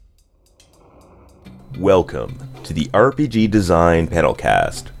Welcome to the RPG Design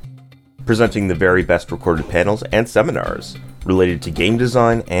Panelcast, presenting the very best recorded panels and seminars related to game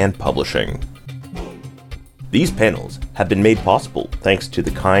design and publishing. These panels have been made possible thanks to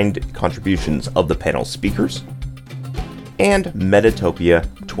the kind contributions of the panel speakers and Metatopia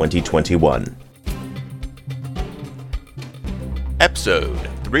 2021. Episode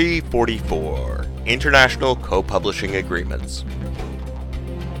 344, International Co-Publishing Agreements.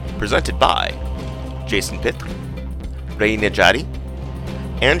 Presented by Jason Pitre, Ray Najati,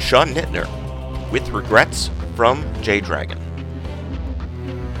 and Sean Nittner, with regrets from J Dragon.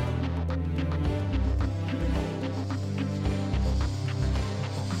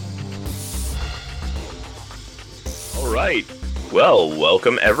 All right, well,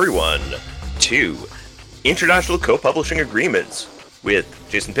 welcome everyone to International Co-Publishing Agreements with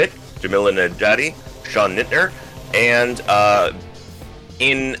Jason Pitt, Jamila Najati, Sean Nittner, and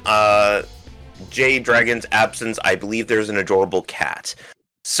in J Dragon's absence, I believe there's an adorable cat.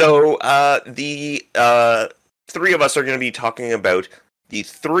 So the three of us are going to be talking about the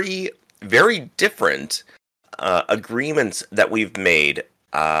three very different agreements that we've made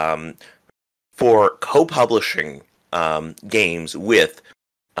for co-publishing games with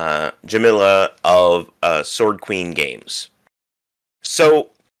Jamila of Sword Queen Games. So,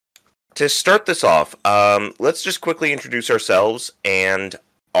 to start this off, let's just quickly introduce ourselves and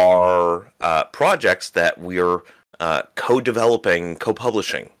our projects that we're co-developing,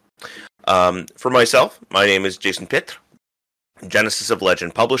 co-publishing. For myself, my name is Jason Pitre, Genesis of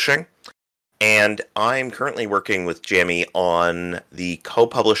Legend Publishing, and I'm currently working with Jamie on the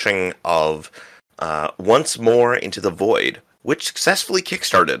co-publishing of Once More Into the Void, which successfully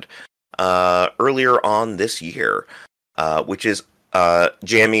kickstarted earlier on this year, which is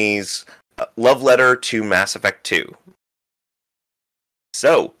Jamie's love letter to Mass Effect 2.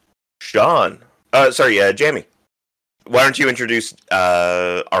 So, Jamie, why don't you introduce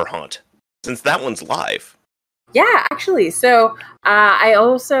our haunt, since that one's live? Yeah, actually. So, I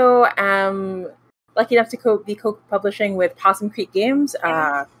also am lucky enough to be co-publishing with Possum Creek Games,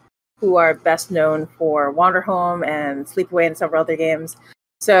 who are best known for Wanderhome and Sleepaway and several other games.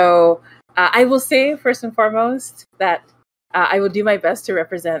 So, I will say, first and foremost, that I will do my best to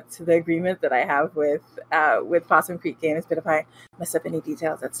represent the agreement that I have with Possum Creek Games, but if I mess up any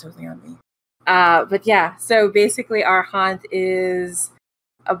details, that's totally on me. But yeah, so basically our haunt is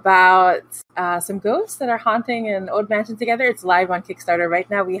about some ghosts that are haunting an old mansion together. It's live on Kickstarter right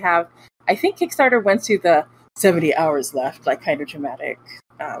now. I think Kickstarter went to the 70 hours left, like kind of dramatic.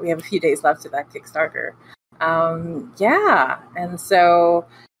 We have a few days left to that Kickstarter.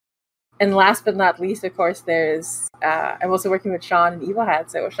 And last but not least, of course, I'm also working with Sean and Evil Hat.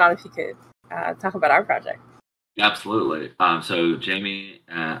 So, Sean, if you could talk about our project. Absolutely. So, Jamie,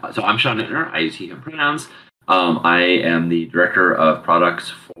 so I'm Sean Nittner. I use he, him pronouns. I am the director of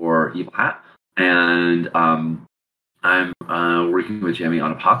products for Evil Hat. And I'm working with Jamie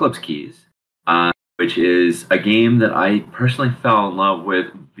on Apocalypse Keys, which is a game that I personally fell in love with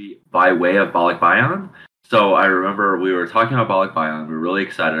by way of Balik Bayan. So I remember we were talking about Balik Bayan. We were really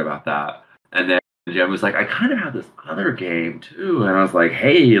excited about that. And then Jim was like, I kind of have this other game too. And I was like,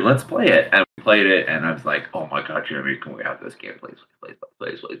 hey, let's play it. And we played it. And I was like, oh my God, Jeremy, can we have this game? Please. Can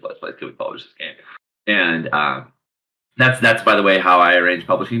we publish this game? And that's by the way, how I arrange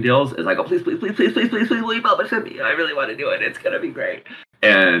publishing deals is I go, please, publish it. I really want to do it. It's going to be great.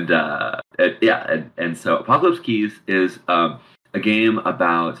 And so Apocalypse Keys is a game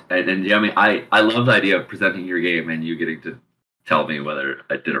about, and Jamie, I love the idea of presenting your game and you getting to tell me whether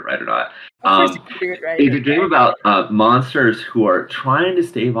I did it right or not. Of course you do it right. It's a game about monsters who are trying to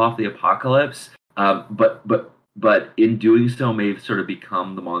stave off the apocalypse, but in doing so may sort of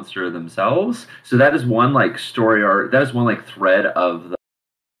become the monster themselves. So that is one like story arc, that is one like thread of the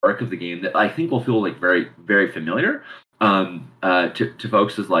arc of the game that I think will feel like very, very familiar to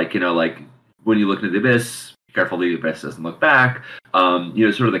folks. Is like, like when you look into the abyss, careful the abyss doesn't look back.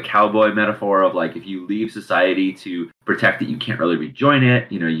 Sort of the cowboy metaphor of like if you leave society to protect it, you can't really rejoin it.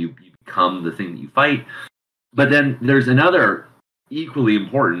 You become the thing that you fight. But then there's another equally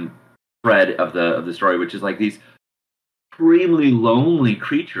important thread of the story, which is like these extremely lonely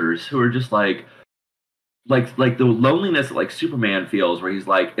creatures who are just like the loneliness that like Superman feels, where he's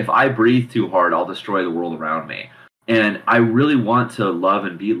like, if I breathe too hard, I'll destroy the world around me. And I really want to love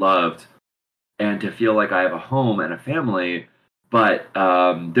and be loved, and to feel like I have a home and a family, but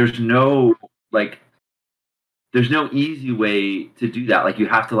there's no easy way to do that. Like you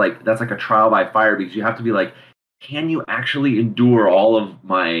have to that's like a trial by fire, because you have to be like, can you actually endure all of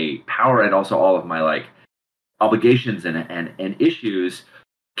my power and also all of my like obligations and issues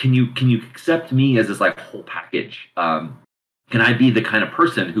can you accept me as this like whole package? Can I be the kind of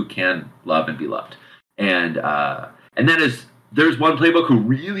person who can love and be loved? And that is, there's one playbook who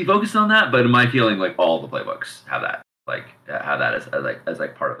really focuses on that, but in my feeling, like all the playbooks have that, as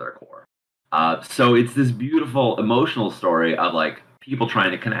part of their core. So it's this beautiful emotional story of like people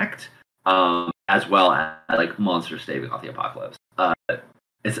trying to connect, as well as like monsters staving off the apocalypse.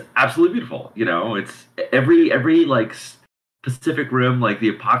 It's absolutely beautiful. It's every like Pacific Rim, like the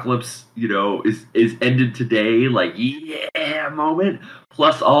apocalypse, is ended today, like yeah moment.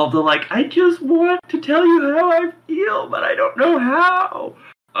 Plus all the like, I just want to tell you how I feel, but I don't know how.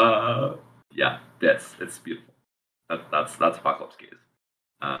 Yeah, it's beautiful. That's Apocalypse Gaze.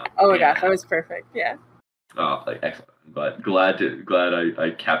 Oh my gosh, that was perfect. Yeah. Oh, excellent! But glad I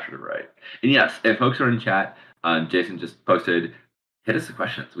captured it right. And yes, if folks are in chat, Jason just posted. Hit us the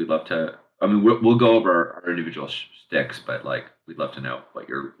questions. We'd love to. I mean, we'll go over our individual sticks, but like we'd love to know what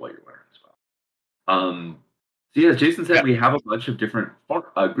you're learning as well. So yeah, as Jason said, we have a bunch of different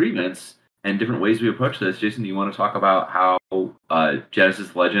agreements and different ways we approach this. Jason, do you want to talk about how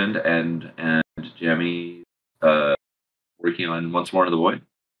Genesis Legend and Jammy working on Once More in the Void?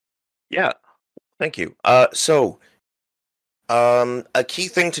 Yeah, thank you. So a key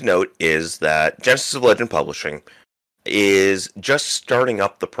thing to note is that Genesis of Legend Publishing is just starting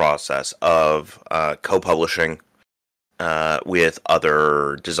up the process of co-publishing with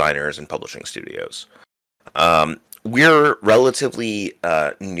other designers and publishing studios. We're relatively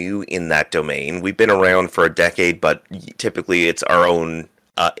new in that domain. We've been around for a decade, but typically it's our own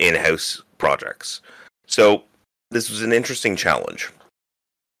in-house projects. So this was an interesting challenge.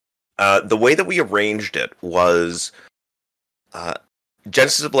 The way that we arranged it was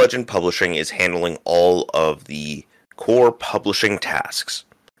Genesis of Legend Publishing is handling all of the core publishing tasks.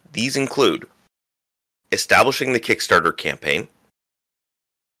 These include establishing the Kickstarter campaign,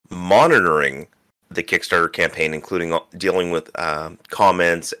 monitoring the Kickstarter campaign, including dealing with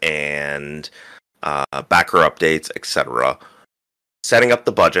comments and backer updates, etc., setting up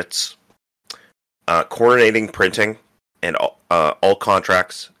the budgets, coordinating printing and all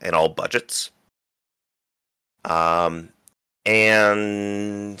contracts and all budgets,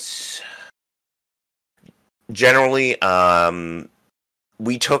 and generally,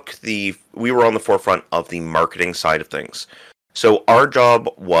 we were on the forefront of the marketing side of things. So our job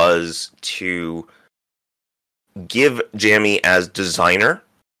was to give Jammy as designer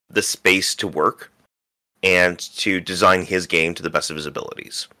the space to work and to design his game to the best of his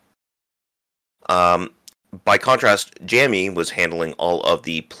abilities. By contrast, Jammy was handling all of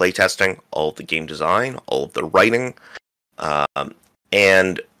the playtesting, all of the game design, all of the writing,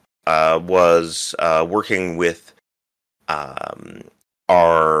 and was working with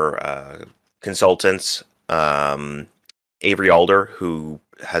our consultants, Avery Alder, who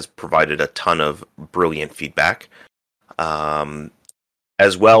has provided a ton of brilliant feedback,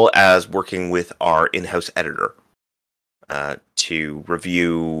 as well as working with our in-house editor to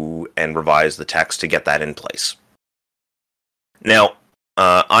review and revise the text to get that in place. Now,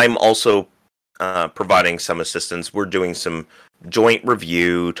 I'm also providing some assistance. We're doing some joint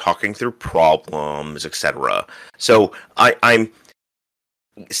review, talking through problems, etc. So I'm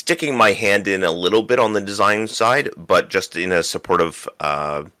sticking my hand in a little bit on the design side, but just in a supportive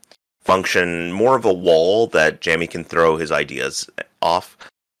function, more of a wall that Jammy can throw his ideas off,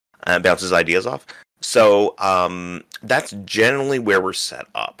 bounce his ideas off. So that's generally where we're set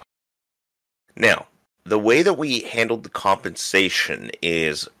up. Now, the way that we handled the compensation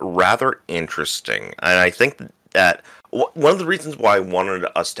is rather interesting, and I think that one of the reasons why I wanted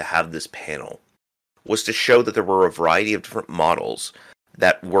us to have this panel was to show that there were a variety of different models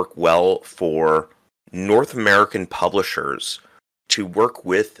that work well for North American publishers to work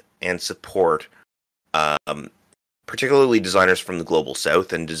with and support, particularly designers from the Global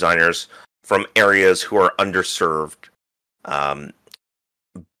South and designers from areas who are underserved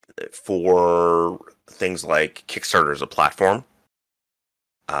for things like Kickstarter as a platform,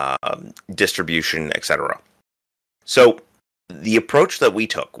 distribution, etc. So the approach that we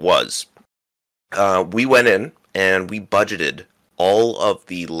took was we went in and we budgeted all of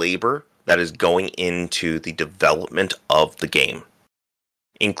the labor that is going into the development of the game,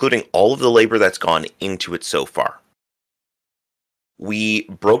 including all of the labor that's gone into it so far. We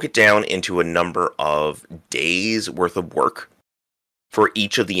broke it down into a number of days worth of work for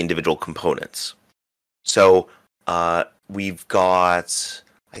each of the individual components. So we've got,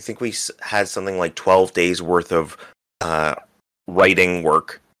 I think we had something like 12 days worth of writing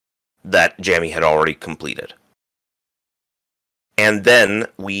work that Jammy had already completed. And then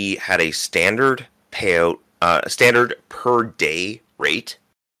we had a standard payout, standard per day rate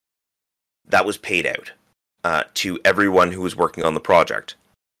that was paid out to everyone who was working on the project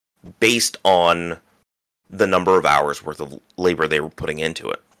based on the number of hours worth of labor they were putting into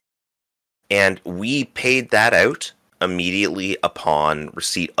it. And we paid that out immediately upon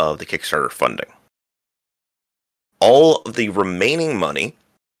receipt of the Kickstarter funding. All of the remaining money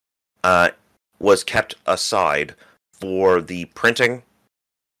was kept aside for the printing,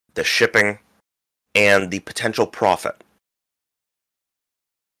 the shipping, and the potential profit.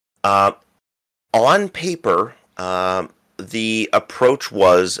 On paper, the approach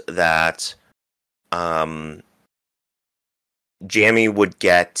was that Jammy would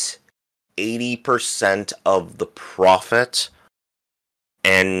get 80% of the profit,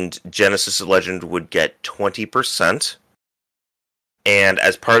 and Genesis of Legend would get 20%. And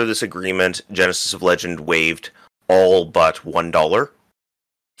as part of this agreement, Genesis of Legend waived all but $1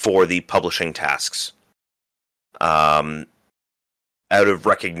 for the publishing tasks, out of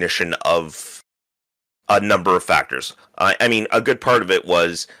recognition of a number of factors. I mean, a good part of it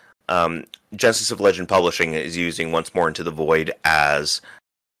was Genesis of Legend Publishing is using Once More Into the Void as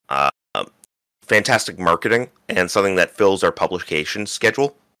fantastic marketing and something that fills our publication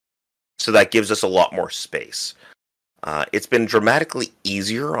schedule. So that gives us a lot more space. It's been dramatically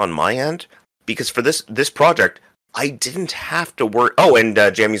easier on my end because for this project, I didn't have to work. Oh, and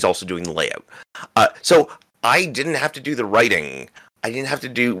Jammy's also doing the layout. So I didn't have to do the writing. I didn't have to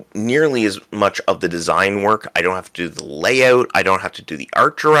do nearly as much of the design work. I don't have to do the layout. I don't have to do the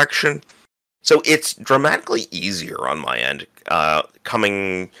art direction. So it's dramatically easier on my end,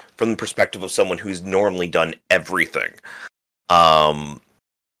 coming from the perspective of someone who's normally done everything. So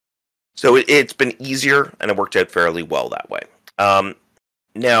it's been easier, and it worked out fairly well that way.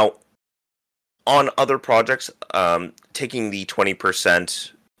 Now, on other projects, taking the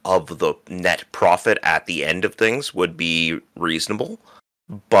 20% of the net profit at the end of things would be reasonable,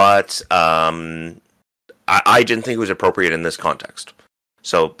 but I didn't think it was appropriate in this context.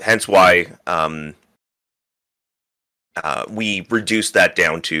 So hence why we reduced that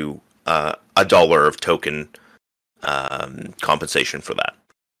down to $1 of token compensation for that.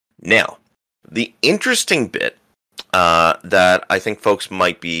 Now, the interesting bit that I think folks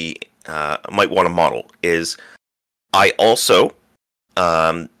might want to model is I also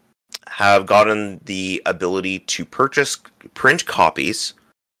have gotten the ability to purchase print copies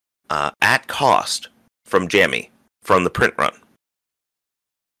at cost from Jammy from the print run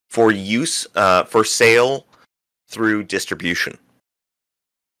for use for sale through distribution.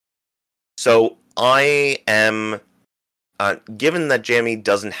 So I am given that Jammy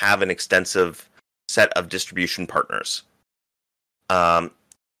doesn't have an extensive set of distribution partners, I'm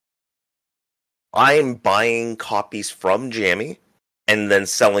buying copies from Jammy and then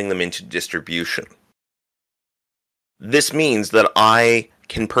selling them into distribution. This means that I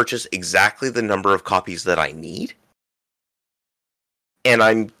can purchase exactly the number of copies that I need, and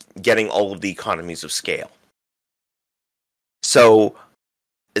I'm getting all of the economies of scale. So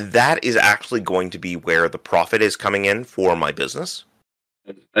that is actually going to be where the profit is coming in for my business.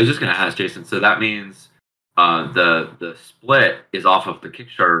 I was just going to ask Jason, so that means the split is off of the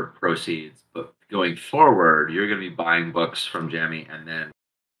Kickstarter proceeds, but going forward, you're going to be buying books from Jammy, and then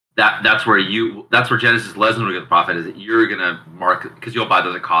that's where Genesis Legend will get the profit. Is that you're going to mark, because you'll buy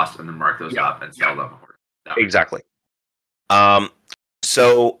those at cost and then mark those up and sell them. Exactly.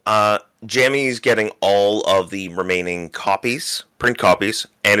 So Jammy's getting all of the remaining copies, print copies,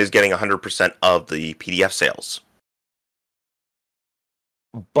 and is getting 100% of the PDF sales.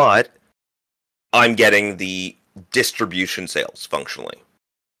 But I'm getting the distribution sales functionally.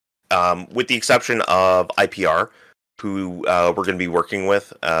 With the exception of IPR, who we're going to be working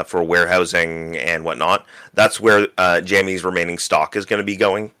with for warehousing and whatnot. That's where Jammy's remaining stock is going to be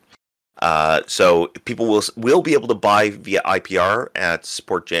going. So people will be able to buy via IPR at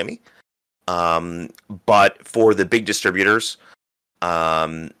support Jammy. But for the big distributors,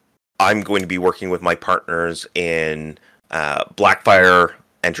 I'm going to be working with my partners in Blackfire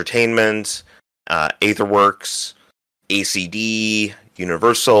Entertainment, Aetherworks, ACD,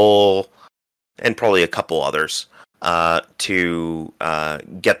 Universal, and probably a couple others to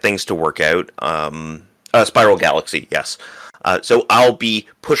get things to work out. Spiral Galaxy, yes. So I'll be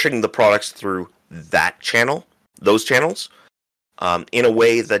pushing the products through those channels, in a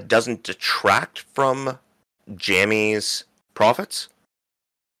way that doesn't detract from Jammy's profits.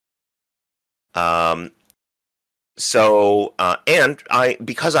 Because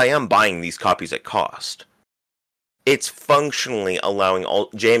I am buying these copies at cost, it's functionally allowing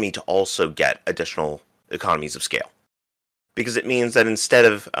Jammy to also get additional economies of scale. Because it means that instead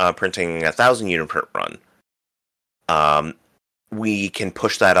of printing 1,000 unit print run, we can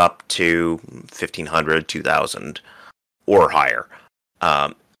push that up to 1,500, 2,000, or higher,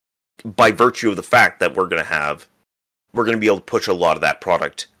 by virtue of the fact that we're going to be able to push a lot of that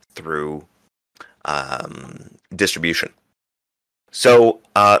product through distribution. So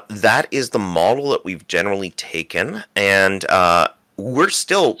that is the model that we've generally taken, and we're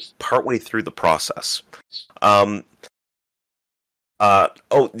still partway through the process. The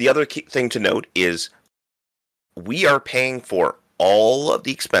other key thing to note is we are paying for all of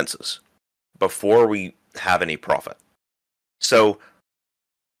the expenses before we have any profit. So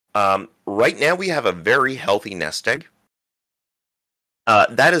right now we have a very healthy nest egg.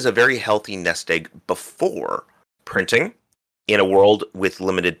 That is a very healthy nest egg before printing in a world with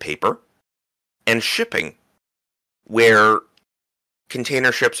limited paper and shipping, where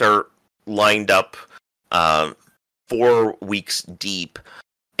container ships are lined up 4 weeks deep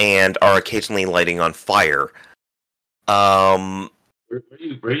and are occasionally lighting on fire. Where are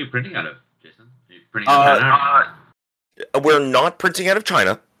you printing out of, Jason? Are you printing out of China? We're not printing out of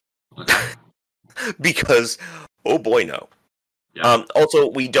China. Okay. Because, oh boy, no. Yeah. Also,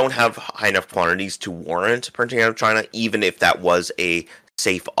 we don't have high enough quantities to warrant printing out of China, even if that was a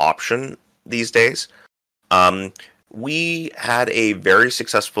safe option these days. We had a very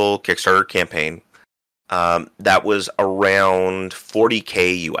successful Kickstarter campaign that was around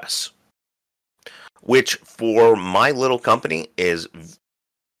 $40K US, which for my little company is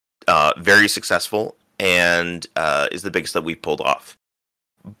very successful and is the biggest that we've pulled off.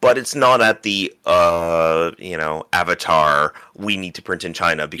 But it's not at the Avatar, we need to print in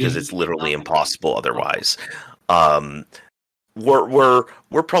China because it's literally impossible otherwise. We're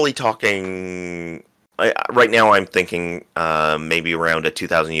probably talking right now. I'm thinking maybe around a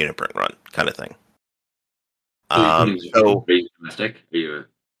 2,000 unit print run kind of thing. Are you domestic?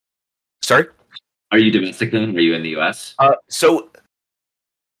 Sorry? Are you domestic then? Are you in the US? So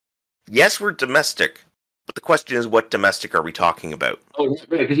yes, we're domestic. But the question is, what domestic are we talking about? Oh,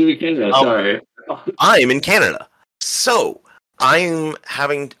 right, because you're in Canada. Sorry. I'm in Canada. So I'm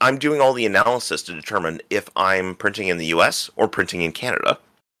doing all the analysis to determine if I'm printing in the US or printing in Canada,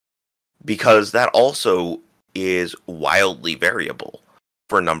 because that also is wildly variable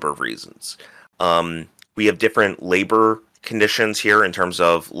for a number of reasons. We have different labor conditions here in terms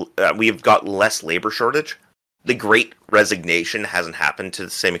of we've got less labor shortage. The Great Resignation hasn't happened to the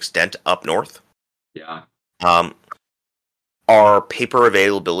same extent up north. Yeah. Our paper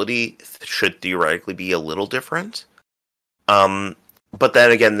availability should theoretically be a little different. But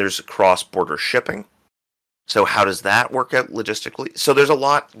then again, there's cross-border shipping. So how does that work out logistically? So there's a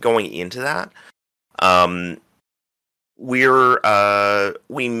lot going into that.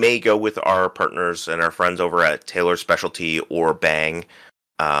 We may go with our partners and our friends over at Taylor Specialty or Bang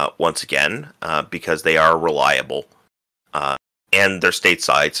once again, because they are reliable. And they're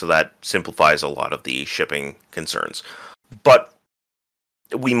stateside, so that simplifies a lot of the shipping concerns. But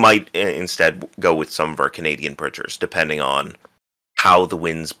we might instead go with some of our Canadian printers, depending on how the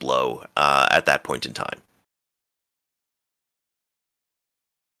winds blow at that point in time.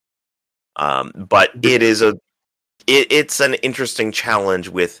 But it's an interesting challenge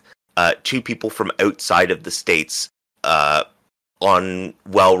with two people from outside of the States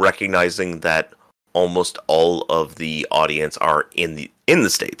recognizing that almost all of the audience are in the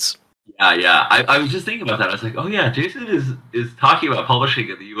States. Yeah. I was just thinking about that. I was like, oh yeah, Jason is talking about publishing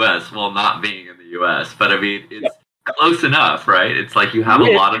in the U.S. while not being in the U.S. But I mean, it's close enough, right? It's like you have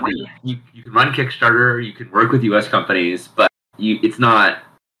a lot of you can run Kickstarter, you can work with U.S. companies, but it's not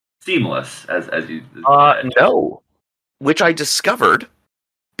seamless as you. No, which I discovered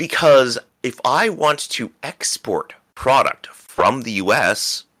because if I want to export product from the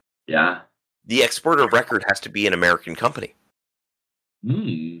U.S., yeah, the exporter of record has to be an American company.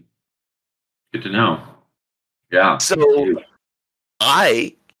 Good to know. Yeah. So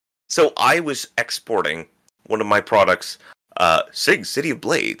I was exporting one of my products, SIG City of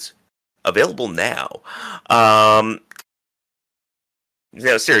Blades, available now.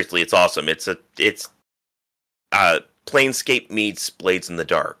 Seriously, it's awesome. It's Planescape meets Blades in the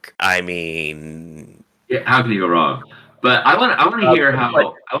Dark. I mean, yeah, how can you go wrong? But I want to hear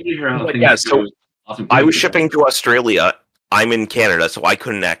how things. Yeah, so awesome. I was shipping to Australia. I'm in Canada, so I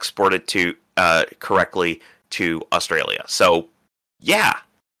couldn't export it to correctly to Australia. So, yeah,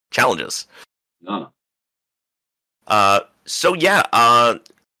 challenges. No. I've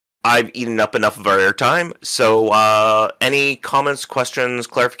eaten up enough of our airtime. So, any comments, questions,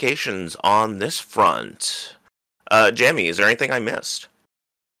 clarifications on this front? Jamie, is there anything I missed?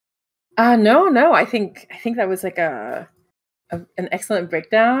 No. I think that was like an excellent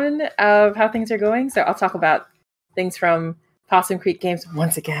breakdown of how things are going. So I'll talk about things from Possum Creek Games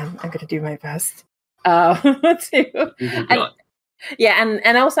once again. I'm going to do my best. And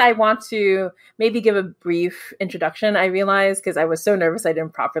also I want to maybe give a brief introduction. I realized because I was so nervous I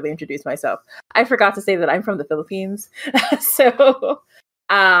didn't properly introduce myself. I forgot to say that I'm from the Philippines. So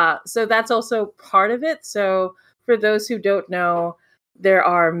that's also part of it. So for those who don't know, there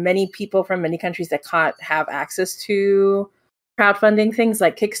are many people from many countries that can't have access to crowdfunding things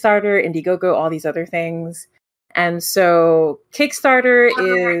like Kickstarter, Indiegogo, all these other things. And so Kickstarter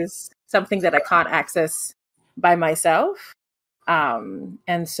is something that I can't access by myself. And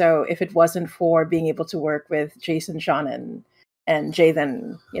so if it wasn't for being able to work with Jason, Sean, and Jay,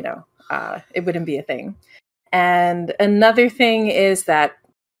 then, it wouldn't be a thing. And another thing is that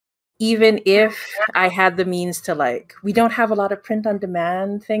even if I had the means to we don't have a lot of print on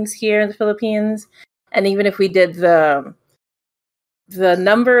demand things here in the Philippines. And even if we did, the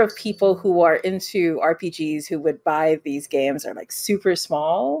number of people who are into RPGs who would buy these games are super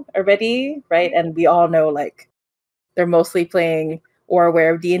small already, right? And we all know they're mostly playing or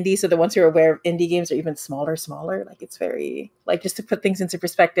aware of D&D. So the ones who are aware of indie games are even smaller. It's very, just to put things into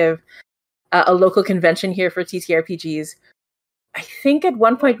perspective, a local convention here for TTRPGs, I think at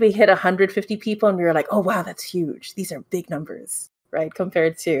one point we hit 150 people and we were like, oh, wow, that's huge. These are big numbers, right?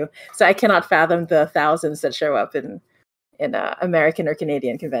 Compared to, so I cannot fathom the thousands that show up in American or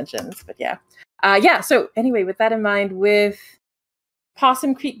Canadian conventions. But yeah. So anyway, with that in mind, with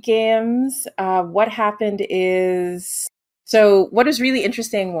Possum Creek Games, what happened is, so what is really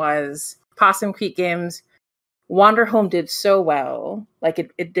interesting was Possum Creek Games, Wanderhome did so well.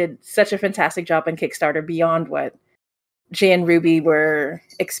 It did such a fantastic job on Kickstarter beyond what Jay and Ruby were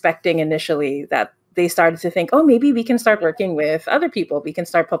expecting initially, that they started to think, oh, maybe we can start working with other people. We can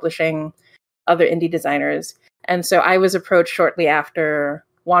start publishing other indie designers. And so I was approached shortly after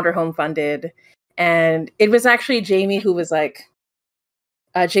Wanderhome funded. And it was actually Jamie who was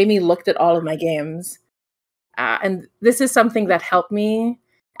Jamie looked at all of my games. And this is something that helped me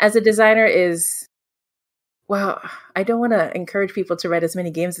as a designer is, well, I don't want to encourage people to write as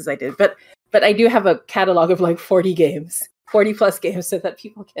many games as I did, but I do have a catalog of 40 games, 40 plus games, so that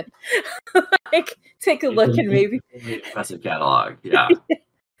people can take a look and maybe impressive catalog. Yeah.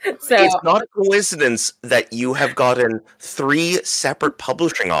 So it's not a coincidence that you have gotten 3 separate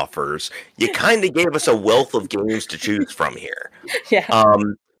publishing offers. You kind of gave us a wealth of games to choose from here. Yeah.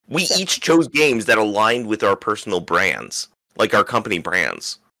 We each chose games that aligned with our personal brands, our company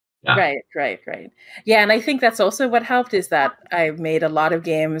brands. Yeah. Right. Yeah, and I think that's also what helped is that I've made a lot of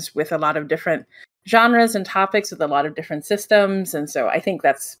games with a lot of different genres and topics with a lot of different systems. And so I think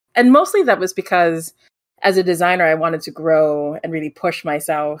and mostly that was because as a designer, I wanted to grow and really push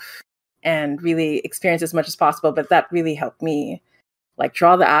myself and really experience as much as possible. But that really helped me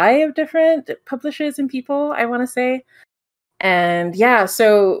draw the eye of different publishers and people, I want to say. And yeah,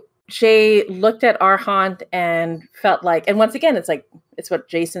 so Jay looked at Arhant and felt and once again, it's what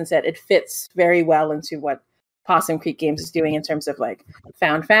Jason said, it fits very well into what Possum Creek Games is doing in terms of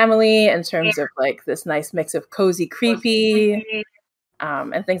found family, in terms of this nice mix of cozy, creepy,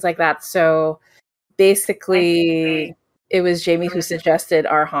 and things like that. So basically, it was Jamie who suggested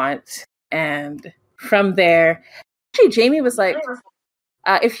Arhant, and from there, actually, Jamie was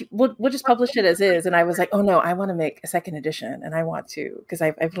if we'll just publish it as is, and I was oh no, I want to make a second edition, and I want to because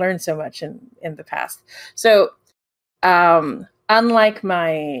I've learned so much in the past. So, unlike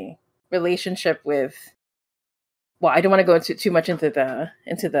my relationship with, well, I don't want to go into too much into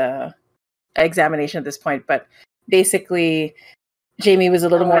the examination at this point, but basically, Jamie was a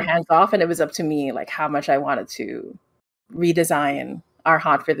little more hands off, and it was up to me how much I wanted to redesign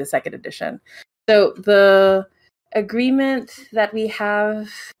Arhant for the second edition. So the agreement that we have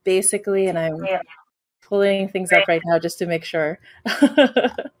basically, and I'm pulling things up right now just to make sure,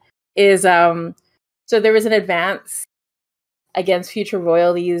 is so there was an advance against future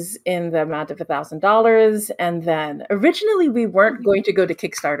royalties in the amount of $1,000, and then originally we weren't going to go to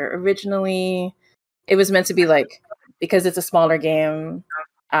Kickstarter. Originally, it was meant to be because it's a smaller game.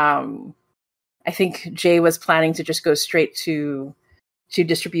 I think Jay was planning to just go straight to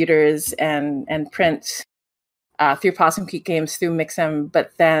distributors and print through Possum Creek Games, through Mixam,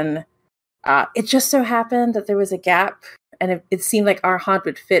 but then it just so happened that there was a gap, and it seemed like Arhant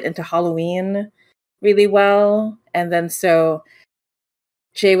would fit into Halloween really well. And then so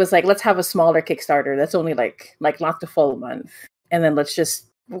Jay was let's have a smaller Kickstarter that's only not the full month, and then let's just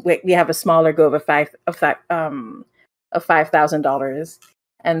we have a smaller go of $5,000.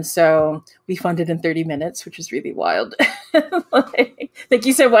 And so we funded in 30 minutes, which is really wild. Thank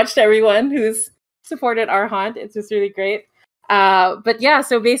you so much to everyone who's supported Arhant. It's just really great. But yeah,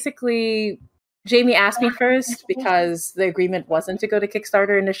 so basically Jamie asked me first because the agreement wasn't to go to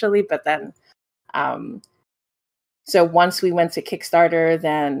Kickstarter initially, but then so once we went to Kickstarter,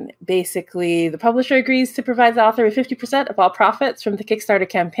 then basically the publisher agrees to provide the author with 50% of all profits from the Kickstarter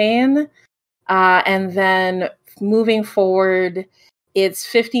campaign. And then moving forward, it's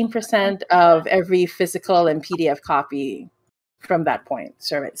 15% of every physical and PDF copy from that point.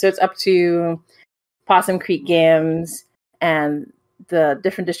 So it's up to Possum Creek Games and the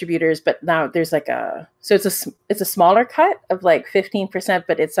different distributors, but now there's like it's a smaller cut of like 15%,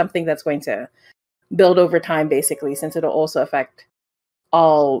 but it's something that's going to build over time, basically, since it'll also affect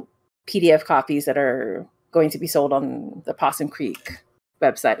all PDF copies that are going to be sold on the Possum Creek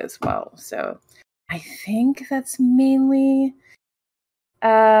website as well. So I think that's mainly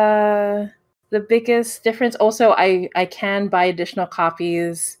the biggest difference. Also, I can buy additional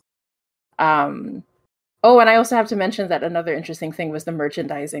copies. And I also have to mention that another interesting thing was the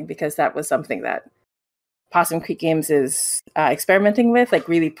merchandising, because that was something that Possum Creek Games is experimenting with, like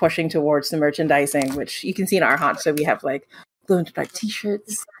really pushing towards the merchandising, which you can see in our haunt. So we have like glow-in-the-dark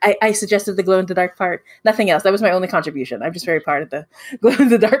t-shirts. I suggested the glow-in-the-dark part. Nothing else. That was my only contribution. I'm just very proud of the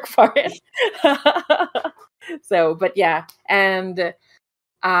glow-in-the-dark part. So, but yeah. And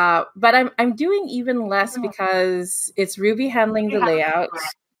but I'm doing even less because it's Ruby handling the layout.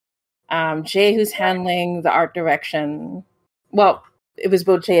 Jay, who's handling the art direction. Well, it was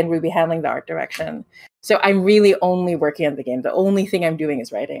both Jay and Ruby handling the art direction. So I'm really only working on the game. The only thing I'm doing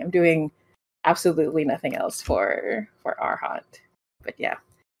is writing. I'm doing absolutely nothing else for our haunt. But yeah.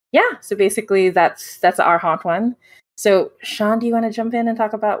 So basically that's our haunt one. So Sean, do you want to jump in and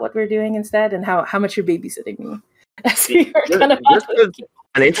talk about what we're doing instead and how much you're babysitting me?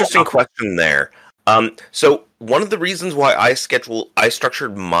 An interesting question there. So one of the reasons why I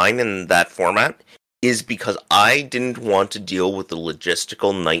structured mine in that format is because I didn't want to deal with the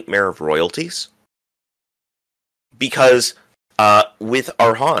logistical nightmare of royalties. Because with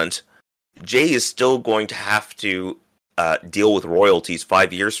our haunt, Jay is still going to have to deal with royalties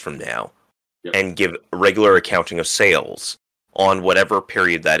 5 years from now, and give regular accounting of sales on whatever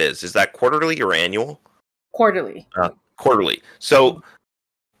period that is. Is that quarterly or annual? Quarterly. Quarterly. So,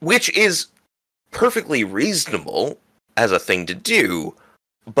 which is perfectly reasonable as a thing to do,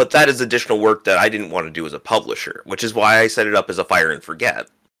 but that is additional work that I didn't want to do as a publisher, which is why I set it up as a fire and forget,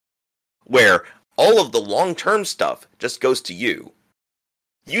 where all of the long-term stuff just goes to you.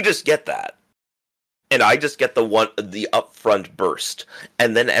 You just get that. And I just get the upfront burst.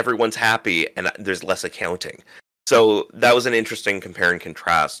 And then everyone's happy and there's less accounting. So that was an interesting compare and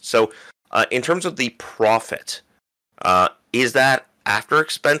contrast. So in terms of the profit, is that after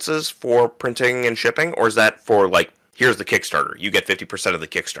expenses for printing and shipping? Or is that for, like, here's the Kickstarter. You get 50% of the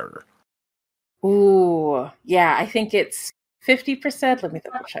Kickstarter? Ooh, yeah, I think it's 50%. Let me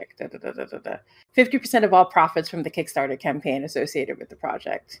double check. 50% of all profits from the Kickstarter campaign associated with the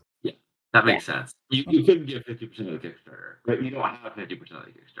project. Yeah, that makes sense. You couldn't give 50% of the Kickstarter, but you don't have 50% of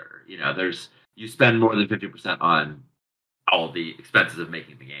the Kickstarter. You know, you spend more than 50% on all the expenses of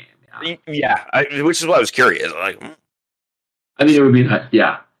making the game. Yeah, which is why I was curious. I mean, it would be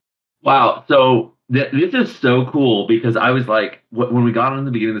wow. So this is so cool, because I was like, when we got on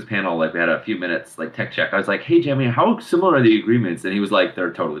the beginning of this panel, like we had a few minutes, like tech check. I was like, hey, Jamie, how similar are the agreements? And he was like,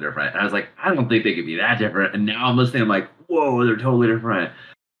 they're totally different. And I was like, I don't think they could be that different. And now I'm listening, I'm like, whoa, they're totally different.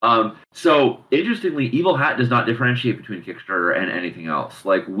 So interestingly, Evil Hat does not differentiate between Kickstarter and anything else.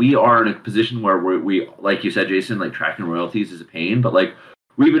 Like, we are in a position where we like you said, Jason, like tracking royalties is a pain, but like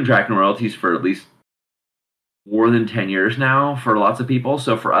we've been tracking royalties for at least more than 10 years now for lots of people.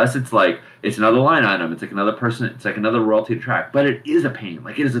 So for us, it's like, it's another line item. It's like another person. It's like another royalty to track, but it is a pain.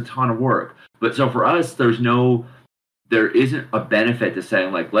 Like, it is a ton of work. But so for us, there isn't a benefit to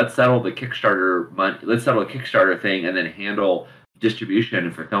saying, like, let's settle the Kickstarter money. Let's settle a Kickstarter thing and then handle distribution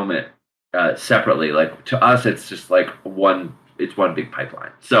and fulfillment separately. Like, to us, it's just like one big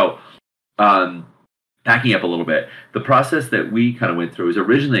pipeline. So, backing up a little bit, the process that we kind of went through was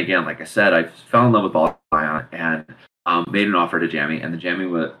originally, again, like I said, I fell in love with Ion and made an offer to Jamie, and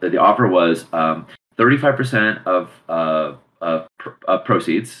the offer was 35% of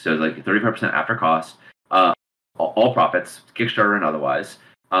proceeds, so like 35% after cost, all profits, Kickstarter and otherwise,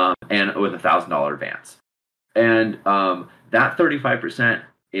 and with $1,000 advance. And that 35%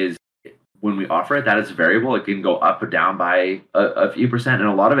 is, when we offer it, that is variable. It can go up or down by a few percent, and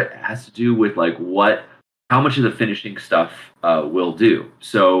a lot of it has to do with like how much of the finishing stuff will do.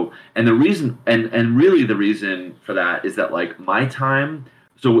 So, and the reason, and really the reason for that is that, like, my time.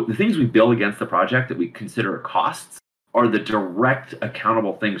 So the things we bill against the project that we consider costs are the direct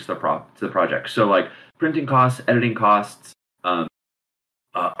accountable things to the project. So, like, printing costs, editing costs,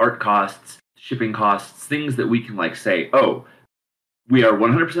 art costs, shipping costs, things that we can like say, oh, we are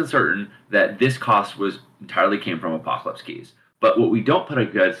 100% certain that this cost was entirely came from Apocalypse Keys. But what we don't put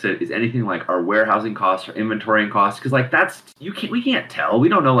against it is anything like our warehousing costs or inventorying costs, because like we can't tell. We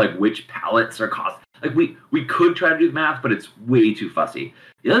don't know like which pallets are cost. Like we could try to do the math, but it's way too fussy.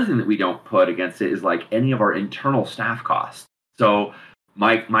 The other thing that we don't put against it is like any of our internal staff costs. So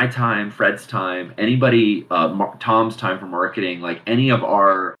my time, Fred's time, anybody, Tom's time for marketing, like any of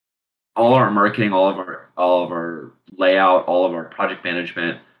all our marketing, all of our layout, all of our project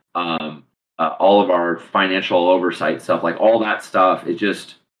management, all of our financial oversight stuff, like all that stuff is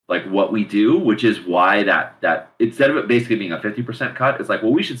just like what we do, which is why that instead of it basically being a 50% cut, it's like,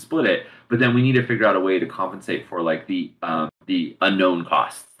 well, we should split it, but then we need to figure out a way to compensate for like the unknown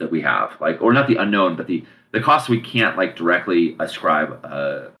costs that we have, like, or not the unknown, but the costs we can't like directly ascribe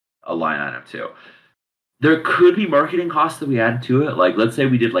a line item to. There could be marketing costs that we add to it. Like, let's say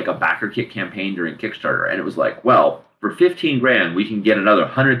we did like a backer kit campaign during Kickstarter, and it was like, well, for 15 grand, we can get another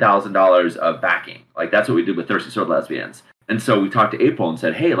 $100,000 of backing. Like, that's what we did with Thirsty Sword Lesbians. And so we talked to April and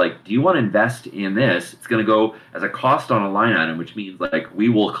said, hey, like, do you want to invest in this? It's going to go as a cost on a line item, which means like we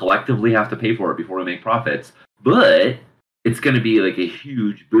will collectively have to pay for it before we make profits. But it's going to be like a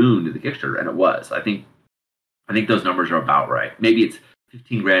huge boon to the Kickstarter, and it was. I think those numbers are about right. Maybe it's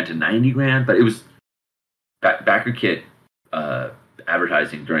 15 grand to 90 grand, but it was backer kit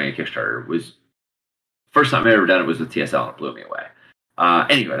advertising during a Kickstarter was first time I ever done it was with TSL, and it blew me away.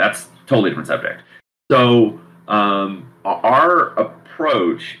 Anyway, that's totally different subject. So our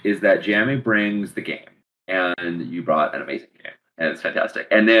approach is that Jammy brings the game, and you brought an amazing game, and it's fantastic.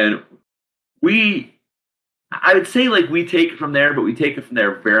 And then I would say like we take it from there, but we take it from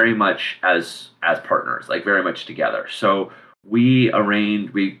there very much as partners, like very much together. So we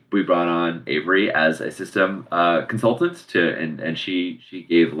brought on Avery as a system consultant and she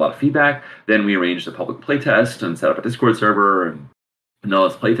gave a lot of feedback. Then we arranged a public playtest and set up a Discord server and all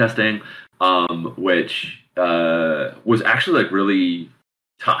this playtesting, which was actually like really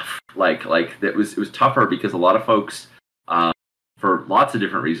tough. Like it was tougher because a lot of folks for lots of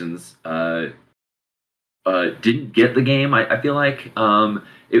different reasons didn't get the game. I feel like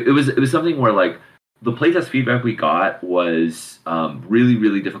it was something where like the playtest feedback we got was really,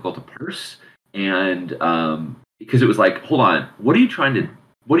 really difficult to parse, and because it was like, hold on, what is it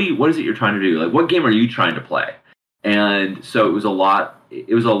you're trying to do? Like, what game are you trying to play? And so it was a lot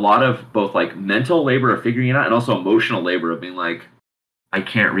of both like mental labor of figuring it out and also emotional labor of being like, I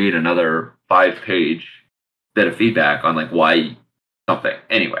can't read another 5-page bit of feedback on like why something.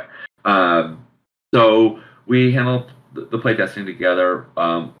 Anyway, so we handled the playtesting together.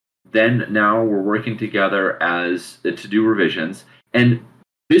 Then now we're working together to do revisions. And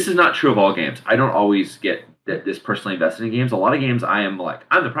this is not true of all games. I don't always get this personally invested in games. A lot of games I'm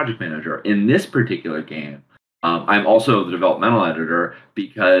the project manager. In this particular game, I'm also the developmental editor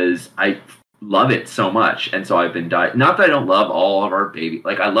because I love it so much. And so I've been not that I don't love all of our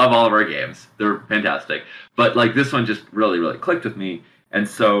I love all of our games. They're fantastic. But like this one just really, really clicked with me. And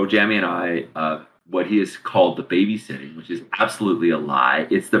so Jammy and I, what he has called the babysitting, which is absolutely a lie.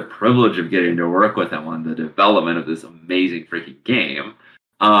 It's the privilege of getting to work with him on the development of this amazing freaking game.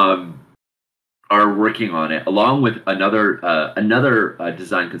 Are working on it along with another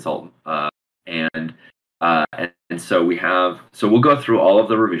design consultant, and so we'll go through all of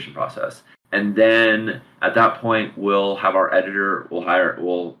the revision process, and then at that point we'll have our editor. We'll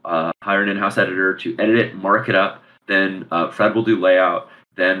hire an in-house editor to edit it, mark it up. Then Fred will do layout.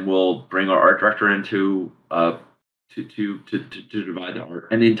 Then we'll bring our art director in to divide the art.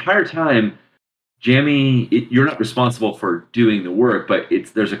 And the entire time, Jammy, you're not responsible for doing the work, but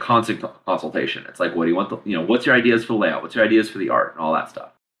there's a constant consultation. It's like, what do you want? What's your ideas for the layout? What's your ideas for the art and all that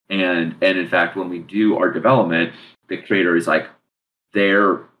stuff? And in fact, when we do art development, the creator is like,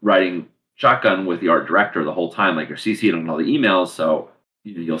 they're writing shotgun with the art director the whole time. Like you're CC'd on all the emails, so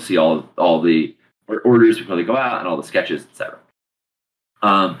you'll see all the orders before they go out and all the sketches, etc.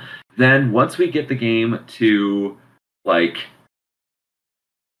 Then once we get the game to like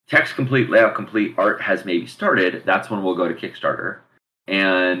text complete, layout complete, art has maybe started, that's when we'll go to Kickstarter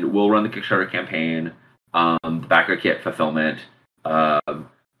and we'll run the Kickstarter campaign, the backer kit fulfillment.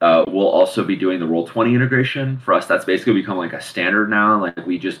 We'll also be doing the Roll20 integration. For us, that's basically become like a standard now. Like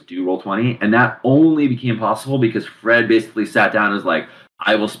we just do Roll20, and that only became possible because Fred basically sat down and was like,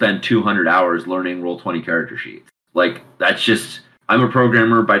 I will spend 200 hours learning Roll20 character sheets. Like that's just, I'm a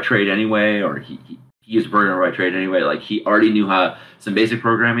programmer by trade anyway, or he is a programmer by trade anyway. Like he already knew some basic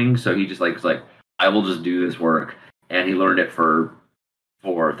programming, so he just was like, I will just do this work. And he learned it for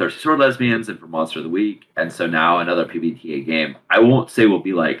Thirsty Sword Lesbians and for Monster of the Week. And so now another PBTA game. I won't say will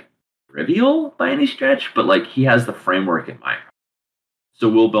be like trivial by any stretch, but like he has the framework in mind. So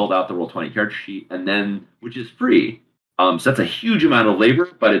we'll build out the Roll20 character sheet, and then which is free. So that's a huge amount of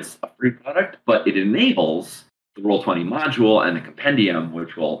labor, but it's a free product. But it enables the Roll20 module and the compendium,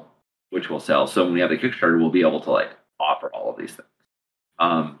 which will sell. So when we have the Kickstarter, we'll be able to like offer all of these things.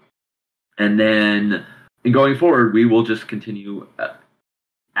 And then going forward, we will just continue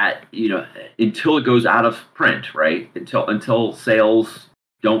until it goes out of print, right? Until sales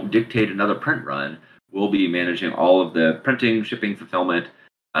don't dictate another print run, we'll be managing all of the printing, shipping, fulfillment,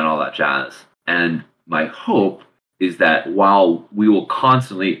 and all that jazz. And my hope is that while we will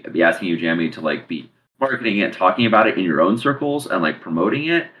constantly be asking you, Jamie, to like be marketing it, talking about it in your own circles and like promoting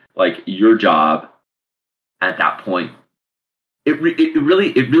it, like your job at that point, it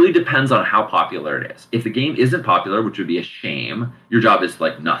really depends on how popular it is. If the game isn't popular, which would be a shame, your job is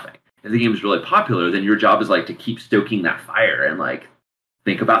like nothing. If the game is really popular, then your job is like to keep stoking that fire and like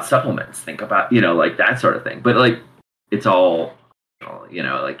think about supplements, think about, like that sort of thing. But like, it's all, like, you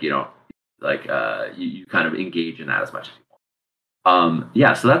don't like, you kind of engage in that as much as you want.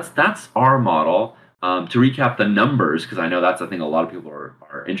 So that's our model. To recap the numbers, because I know that's the thing a lot of people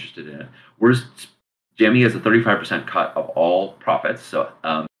are interested in. Jamie has a 35% cut of all profits. So,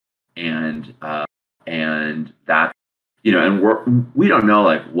 and that, and we don't know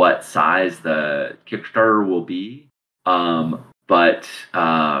like what size the Kickstarter will be. But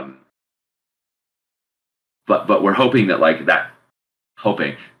we're hoping that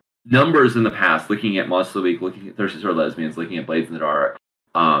numbers in the past, looking at Monster of the Week, looking at Thirsty Sword Lesbians, looking at Blades in the Dark,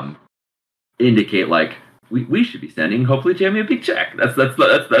 indicate like we should be sending hopefully Jamie a big check. That's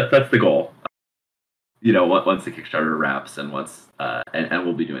the goal. Once the Kickstarter wraps and once and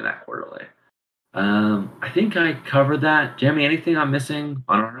we'll be doing that quarterly. I think I covered that. Jamie, anything I'm missing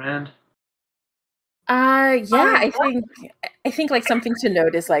on our end? I think like something to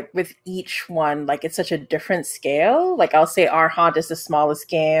note is like with each one, like it's such a different scale. Like I'll say Arhat is the smallest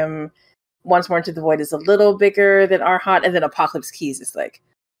game. Once More Into the Void is a little bigger than Arhat, and then Apocalypse Keys is like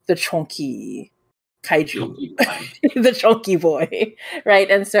the chunky kaiju, the chunky boy,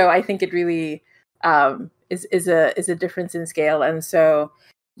 right? And so I think it really is a difference in scale. And so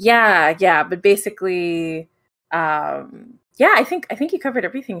but basically I think you covered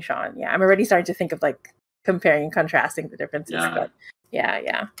everything, Sean. Yeah, I'm already starting to think of like comparing and contrasting the differences. Yeah. But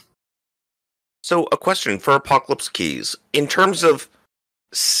yeah. So a question for Apocalypse Keys. In terms of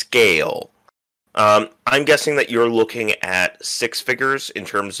scale, I'm guessing that you're looking at six figures in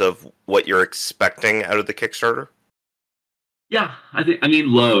terms of what you're expecting out of the Kickstarter? Yeah, I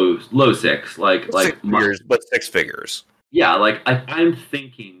mean low six, like six figures, but six figures. Yeah, like I'm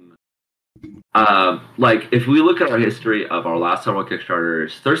thinking, like if we look at our history of our last several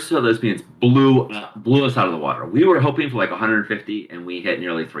Kickstarters, Thirsty Sword Lesbians blew us out of the water. We were hoping for like 150, and we hit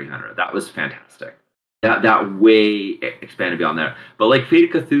nearly 300. That was fantastic. That way expanded beyond there. But like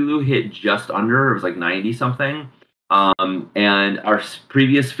Fate of Cthulhu hit just under. It was like 90 something. And our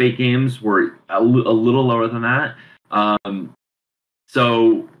previous Fate games were a little lower than that.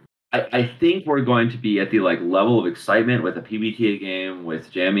 So I think we're going to be at the like level of excitement with a PBTA game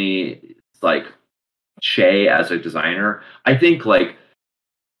with Jamie, like Shay as a designer. I think like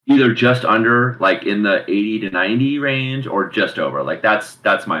either just under, like in the 80 to 90 range, or just over. Like that's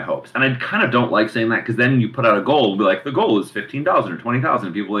my hopes. And I kind of don't like saying that, because then you put out a goal and be like, the goal is 15,000 or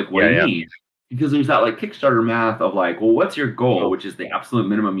 20,000. People are like, what do you mean? Because there's that like Kickstarter math of like, well, what's your goal, which is the absolute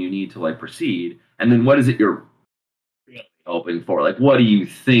minimum you need to like proceed, and then what is it you're hoping for? Like, what do you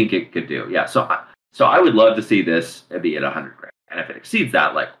think it could do? Yeah, so I would love to see this be at 100 grand, and if it exceeds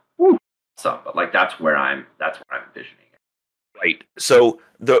that, like, woo, but like that's where I'm envisioning it. Right. So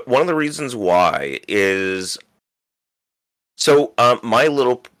one of the reasons why is My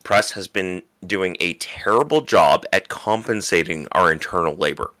Little Press has been doing a terrible job at compensating our internal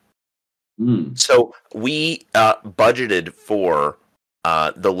labor. So we budgeted for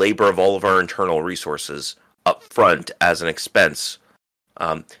the labor of all of our internal resources up front as an expense,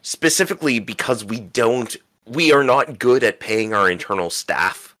 specifically because we are not good at paying our internal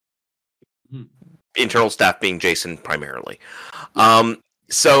staff. Internal staff being Jason primarily.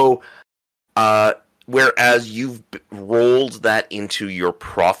 Whereas you've rolled that into your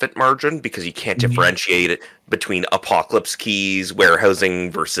profit margin because you can't differentiate it between Apocalypse Keys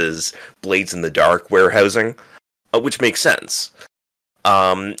warehousing versus Blades in the Dark warehousing, which makes sense.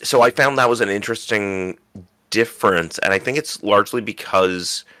 So I found that was an interesting difference, and I think it's largely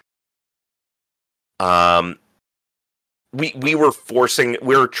because we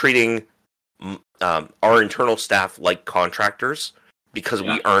were treating our internal staff like contractors because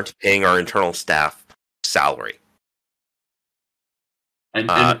we aren't paying our internal staff salary. And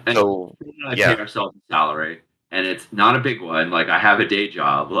So I yeah, pay ourselves a salary, and it's not a big one. Like I have a day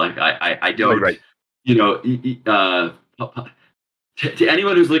job. Like I don't, right. you know, to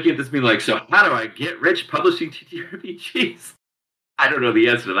anyone who's looking at this being like, so how do I get rich publishing TTRPGs? I don't know the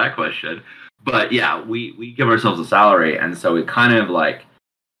answer to that question. But yeah, we give ourselves a salary, and so it kind of like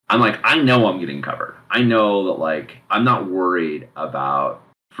I'm like, I know I'm getting covered. I know that like I'm not worried about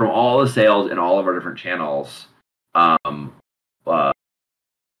from all the sales in all of our different channels. Um, uh,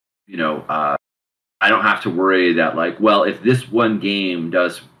 I don't have to worry that like, well, if this one game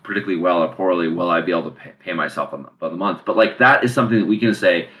does particularly well or poorly, will I be able to pay myself a month? But like that is something that we can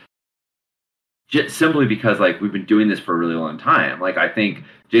say just simply because like we've been doing this for a really long time. Like I think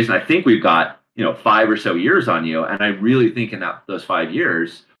Jason, I think we've got 5 or so years on you, and I really think in those 5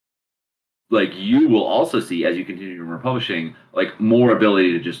 years, like you will also see as you continue to run publishing, like more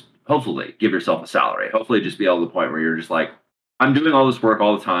ability to just hopefully give yourself a salary. Hopefully, just be able to the point where you're just like, I'm doing all this work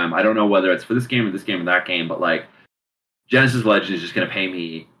all the time. I don't know whether it's for this game or that game, but like Genesis Legend is just going to pay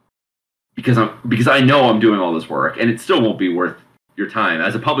me because I know I'm doing all this work, and it still won't be worth your time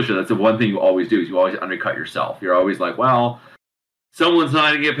as a publisher. That's the one thing you always do is you always undercut yourself. You're always like, well, someone's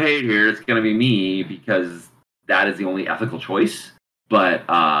not going to get paid here. It's going to be me because that is the only ethical choice. But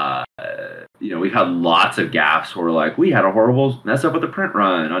we've had lots of gaffes where like we had a horrible mess up with the print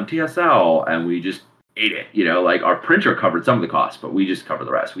run on TSL, and we just ate it. Like our printer covered some of the costs, but we just covered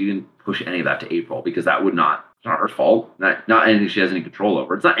the rest. We didn't push any of that to April because that would not. It's not her fault. Not anything she has any control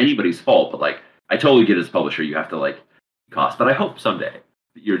over. It's not anybody's fault. But like I totally get as a publisher, you have to like cost. But I hope someday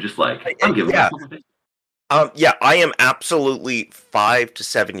you're just like I'm giving. Yeah. Yeah, I am absolutely 5 to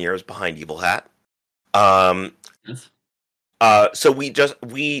 7 years behind Evil Hat. Yes. So we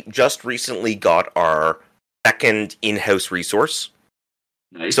just recently got our second in-house resource.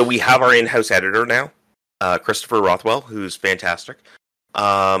 Nice. So we have our in-house editor now, Christopher Rothwell, who's fantastic.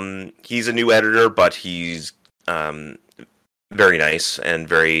 He's a new editor, but he's very nice and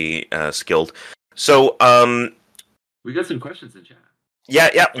very skilled. So we got some questions in chat.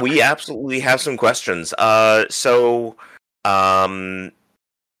 Yeah, we absolutely have some questions. There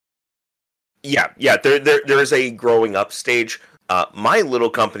is a growing up stage. My little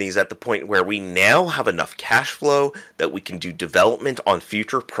company is at the point where we now have enough cash flow that we can do development on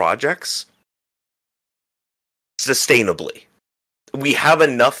future projects sustainably. We have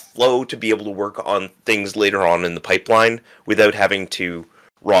enough flow to be able to work on things later on in the pipeline without having to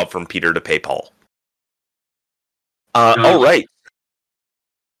rob from Peter to pay Paul. All right.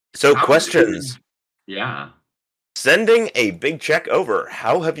 So questions. Yeah. Sending a big check over.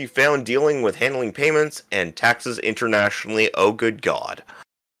 How have you found dealing with handling payments and taxes internationally? Oh, good God.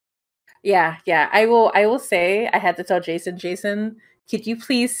 Yeah. I will say I had to tell Jason, could you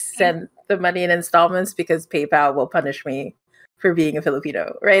please send the money in installments because PayPal will punish me for being a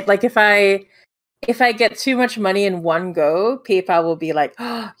Filipino, right? Like if I get too much money in one go, PayPal will be like,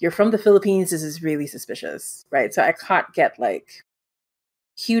 oh, you're from the Philippines. This is really suspicious, right? So I can't get like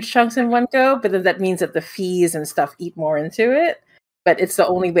huge chunks in one go, but then that means that the fees and stuff eat more into it. But it's the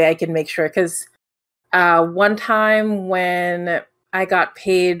only way I can make sure. Because one time when I got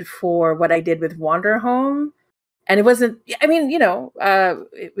paid for what I did with Wanderhome, and it wasn't, I mean,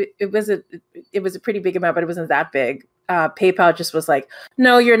 it was a pretty big amount, but it wasn't that big. PayPal just was like,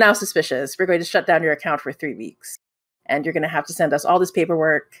 no, you're now suspicious. We're going to shut down your account for 3 weeks. And you're going to have to send us all this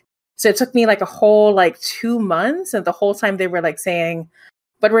paperwork. So it took me like a whole 2 months. And the whole time they were like saying,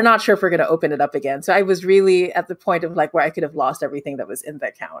 but we're not sure if we're going to open it up again. So I was really at the point of like where I could have lost everything that was in the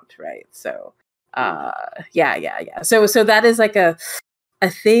account, right? So, yeah. So that is like a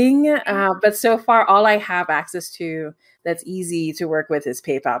thing. But so far, all I have access to that's easy to work with is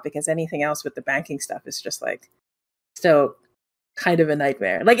PayPal, because anything else with the banking stuff is just like still kind of a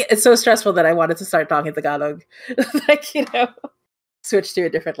nightmare. Like it's so stressful that I wanted to start talking Tagalog, switch to a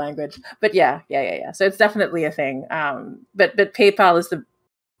different language. But yeah. So it's definitely a thing. But PayPal is the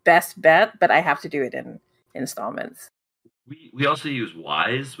best bet, but I have to do it in installments. We also use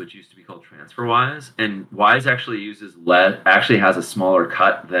Wise, which used to be called TransferWise, and Wise actually has a smaller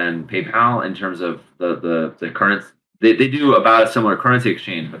cut than PayPal in terms of the currency. They do about a similar currency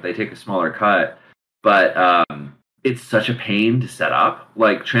exchange, but they take a smaller cut. But it's such a pain to set up.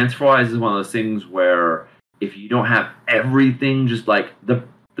 Like TransferWise is one of those things where if you don't have everything, just like the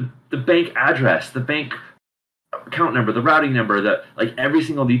bank address, the bank account number, the routing number, like every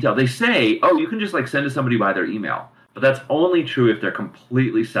single detail. They say, oh, you can just like send to somebody by their email, but that's only true if they're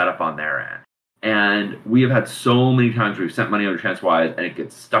completely set up on their end. And we have had so many times we've sent money over TransferWise and it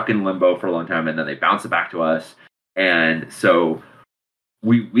gets stuck in limbo for a long time, and then they bounce it back to us. And so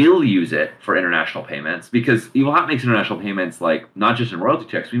we will use it for international payments because Evil Hat makes international payments like not just in royalty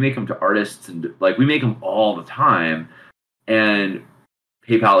checks. We make them to artists and like we make them all the time. And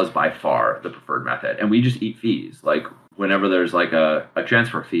PayPal is by far the preferred method. And we just eat fees. Like whenever there's like a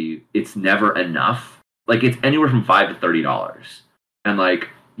transfer fee, it's never enough. Like it's anywhere from $5 to $30. And like,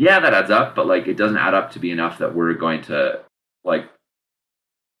 yeah, that adds up, but like it doesn't add up to be enough that we're going to like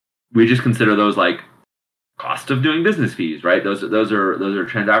we just consider those like cost of doing business fees, right? Those are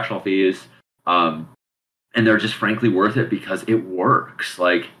transactional fees, and they're just frankly worth it because it works.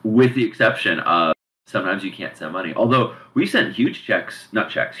 Like with the exception of sometimes you can't send money. Although we sent huge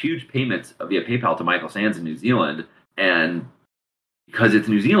huge payments via PayPal to Michael Sands in New Zealand, and because it's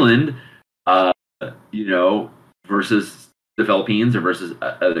New Zealand, versus the Philippines or versus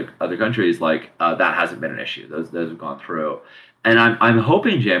other countries, like that hasn't been an issue. Those have gone through, and I'm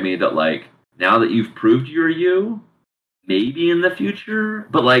hoping, Jamie, that like. Now that you've proved you're you, maybe in the future,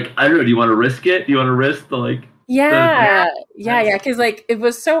 but like I don't know. Do you want to risk it? Do you want to risk the like? Yeah. Because like it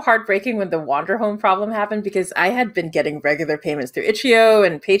was so heartbreaking when the Wanderhome problem happened because I had been getting regular payments through Itch.io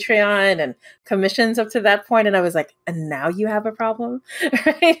and Patreon and commissions up to that point, and I was like, and now you have a problem,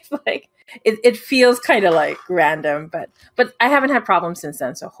 right? Like it feels kind of like random, but I haven't had problems since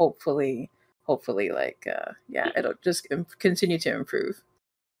then. So hopefully, like it'll just continue to improve.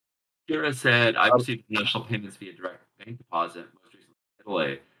 Kira said, I've received national payments via direct bank deposit, most recently in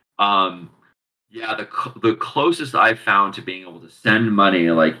Italy. The closest I've found to being able to send money,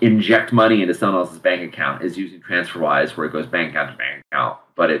 like inject money into someone else's bank account, is using TransferWise, where it goes bank account to bank account.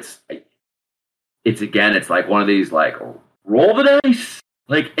 But it's like one of these like roll the dice.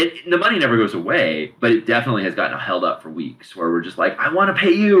 Like the money never goes away, but it definitely has gotten held up for weeks. Where we're just like, I want to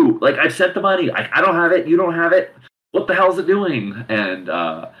pay you. Like I've sent the money. I don't have it. You don't have it. What the hell is it doing?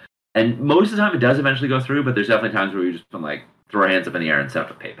 And most of the time it does eventually go through, but there's definitely times where we just been like throw our hands up in the air and set up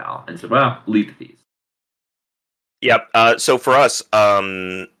with PayPal and said, well, leave the fees. Yep. So for us,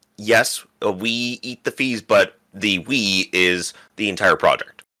 yes, we eat the fees, but the we is the entire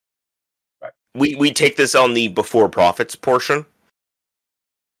project. Right. We take this on the before profits portion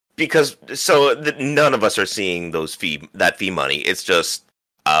because none of us are seeing that fee money. It's just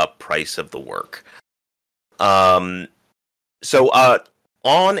a price of the work.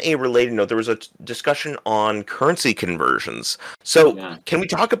 On a related note, there was a discussion on currency conversions. So, Can we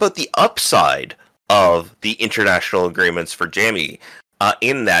talk about the upside of the international agreements for Jamie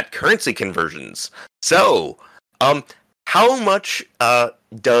in that currency conversions? So, how much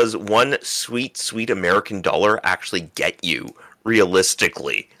does one sweet American dollar actually get you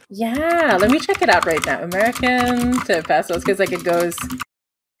realistically? Yeah, let me check it out right now. American to pesos, because like it goes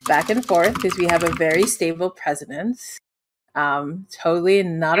back and forth because we have a very stable president. Totally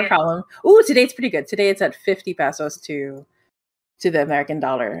not a problem. Ooh, today it's pretty good. Today it's at 50 pesos to the American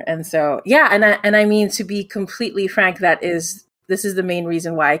dollar. And so, and I mean, to be completely frank, this is the main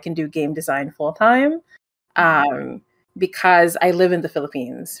reason why I can do game design full time. Because I live in the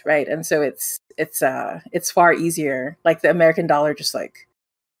Philippines, right? And so it's far easier. Like the American dollar, just like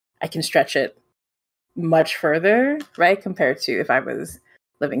I can stretch it much further, right? Compared to if I was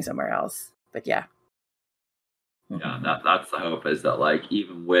living somewhere else. But yeah. Yeah, that's the hope, is that like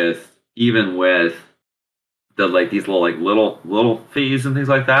even with the like these little fees and things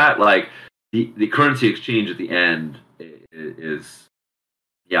like that, like the currency exchange at the end is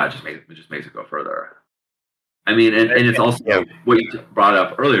it just makes it go further. I mean, and it's also what you brought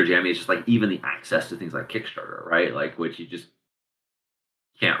up earlier, Jamie. It's just like even the access to things like Kickstarter, right? Like which you just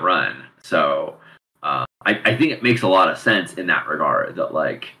can't run. So I think it makes a lot of sense in that regard. That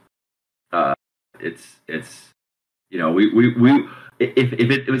like it's. You know, we if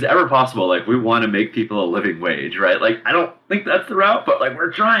it was ever possible, like we want to make people a living wage, right? Like I don't think that's the route, but like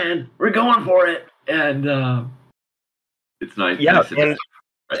we're trying, we're going for it, and it's nice. Yeah,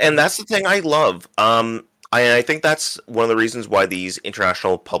 and that's the thing I love. I think that's one of the reasons why these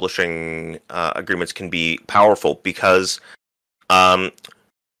international publishing agreements can be powerful, because the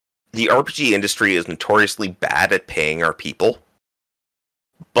RPG industry is notoriously bad at paying our people,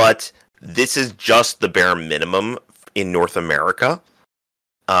 but this is just the bare minimum in North America.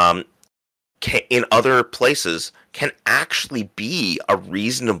 In other places can actually be a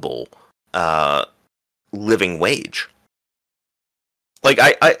reasonable living wage. Like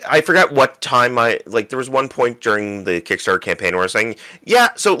I forgot what time there was one point during the Kickstarter campaign where I was saying, yeah,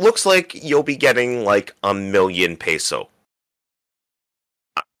 so it looks like you'll be getting like 1 million peso.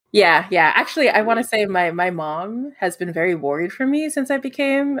 Yeah. Actually, I want to say my mom has been very worried for me since I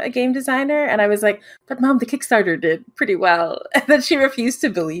became a game designer. And I was like, but Mom, the Kickstarter did pretty well. And then she refused to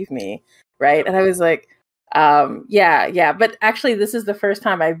believe me, right? And I was like, Yeah. But actually, this is the first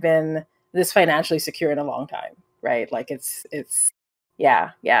time I've been this financially secure in a long time, right? Like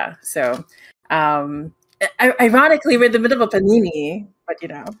yeah. So, ironically, we're in the middle of a panini, but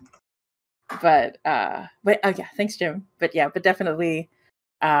yeah, thanks, Jim. But yeah, but definitely,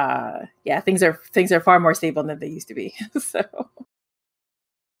 yeah, things are far more stable than they used to be.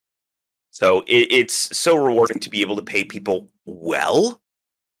 So it's so rewarding to be able to pay people well.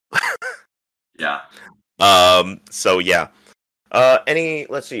 Yeah. So yeah.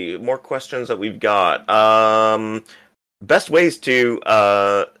 Let's see, more questions that we've got. Best ways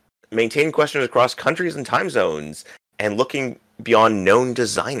to maintain questions across countries and time zones and looking beyond known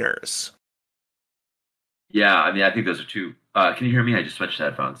designers. Yeah, I mean, I think those are two. Can you hear me? I just switched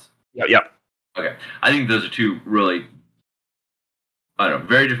headphones. Yeah. Okay. I think those are two really, I don't know,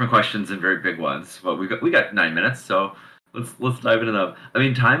 very different questions and very big ones. But we got 9 minutes, so let's dive into them. I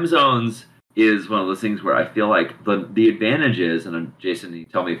mean, time zones is one of those things where I feel like the advantage is, and Jason, you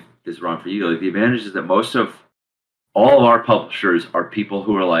tell me if this is wrong for you. Like, the advantage is that most of all of our publishers are people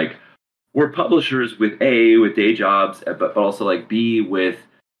who are like, we're publishers with day jobs, but also like B with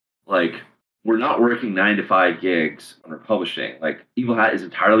like, we're not working 9 to 5 gigs when we're publishing. Like, Evil Hat is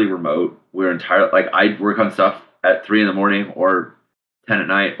entirely remote. We're entirely like, I work on stuff at 3 in the morning or 10 at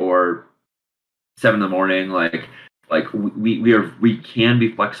night or 7 in the morning. Like we can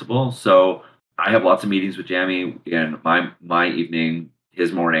be flexible. So I have lots of meetings with Jamie in my evening,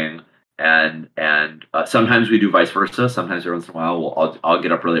 his morning, and sometimes we do vice versa. Sometimes every once in a while, I'll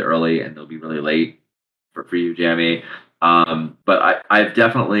get up really early and they'll be really late for you, Jamie. But I've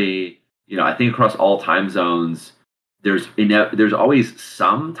definitely, I think across all time zones, there's always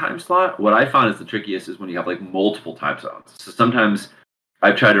some time slot. What I found is the trickiest is when you have like multiple time zones. So sometimes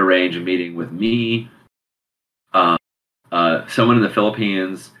I've tried to arrange a meeting with me, someone in the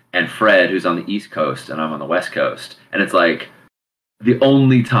Philippines, and Fred, who's on the East Coast, and I'm on the West Coast. And it's like the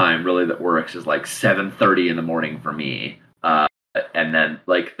only time really that works is like 7:30 in the morning for me, and then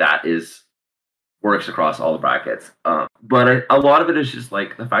like that works across all the brackets. But a lot of it is just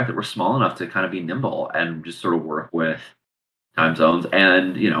like the fact that we're small enough to kind of be nimble and just sort of work with time zones.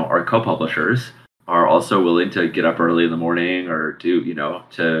 And, our co-publishers are also willing to get up early in the morning or to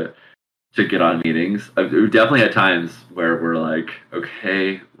get on meetings. We've definitely had times where we're like,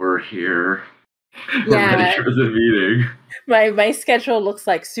 okay, we're here. We're ready for the meeting. My schedule looks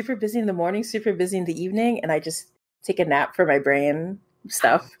like super busy in the morning, super busy in the evening, and I just take a nap for my brain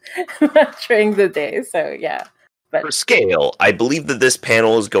stuff during the day. So yeah. But for scale, I believe that this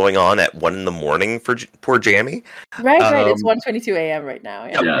panel is going on at 1 in the morning for poor Jamie. Right. It's 1:22 a.m. right now.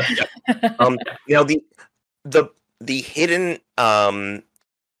 Yeah. The hidden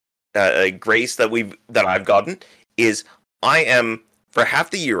grace that I've gotten is I am, for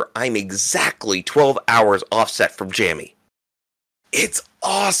half the year, I'm exactly 12 hours offset from Jamie. It's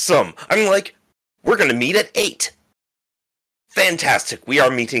awesome. I'm like, we're gonna meet at 8. Fantastic. We are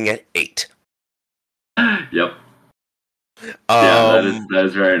meeting at 8. Yep. That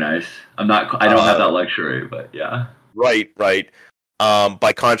is very nice. I don't have that luxury, but yeah. Right.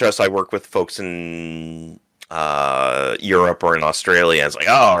 By contrast, I work with folks in Europe or in Australia, and it's like,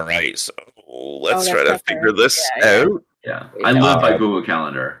 all right, so let's try to figure this out. Yeah. I live by Google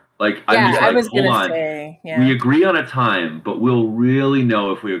Calendar. Like, I'm just like, hold on. We agree on a time, but we'll really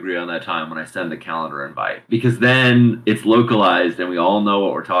know if we agree on that time when I send the calendar invite, because then it's localized and we all know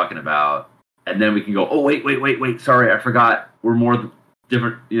what we're talking about. And then we can go, oh, wait. Sorry, I forgot. We're more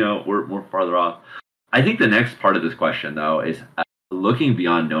different, we're more farther off. I think the next part of this question, though, is looking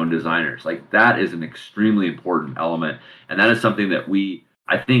beyond known designers. Like, that is an extremely important element. And that is something that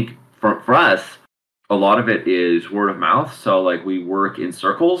I think for us, a lot of it is word of mouth. So like, we work in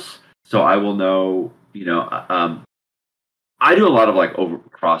circles. So I will know, I do a lot of like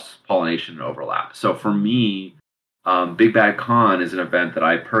cross pollination and overlap. So for me, Big Bad Con is an event that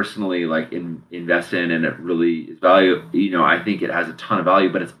I personally like invest in, and it really is value. I think it has a ton of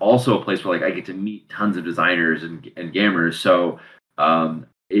value, but it's also a place where like I get to meet tons of designers and gamers. So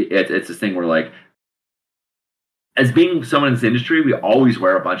it's this thing where like, as being someone in this industry, we always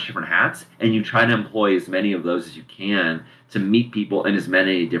wear a bunch of different hats, and you try to employ as many of those as you can to meet people in as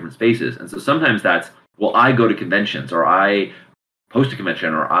many different spaces. And so sometimes that's, well, I go to conventions, or I post a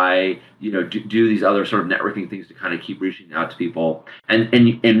convention, or I, do these other sort of networking things to kind of keep reaching out to people and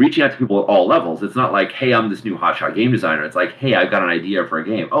reaching out to people at all levels. It's not like, hey, I'm this new hotshot game designer. It's like, hey, I've got an idea for a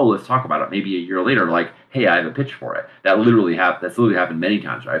game. Oh, let's talk about it. Maybe a year later, like, hey, I have a pitch for it. That's literally happened many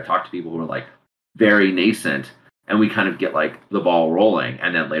times. Right? I've talked to people who are like very nascent, and we kind of get like the ball rolling.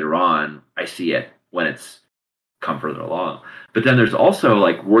 And then later on, I see it when it's come further along. But then there's also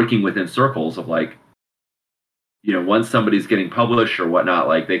like working within circles of like, once somebody's getting published or whatnot,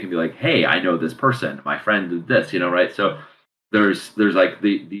 like they can be like, hey, I know this person, my friend did this, right? So there's like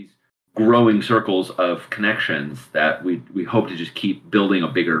these growing circles of connections that we hope to just keep building a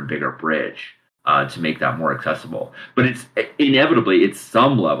bigger and bigger bridge to make that more accessible. But it's inevitably, it's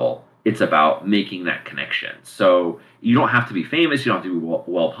some level, it's about making that connection. So you don't have to be famous, you don't have to be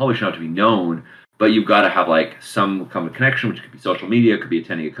well published, you don't have to be known, but you've got to have like some kind of connection, which could be social media, could be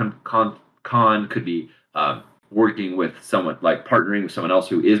attending a con, could be working with someone, like partnering with someone else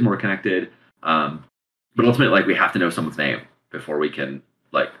who is more connected. But ultimately, like, we have to know someone's name before we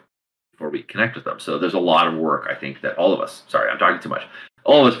connect with them. So there's a lot of work, I think, that all of us, sorry, I'm talking too much,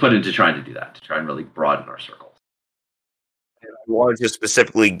 all of us put into trying to do that, to try and really broaden our circles. I wanted to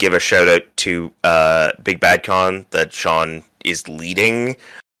specifically give a shout out to Big Bad Con that Sean is leading,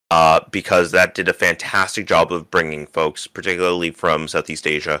 because that did a fantastic job of bringing folks, particularly from Southeast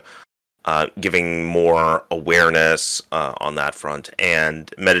Asia, giving more awareness on that front. And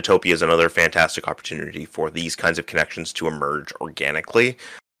Metatopia is another fantastic opportunity for these kinds of connections to emerge organically.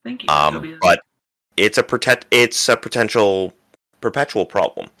 Thank you. But it's a potential perpetual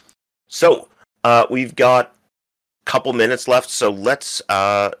problem. So we've got a couple minutes left, so let's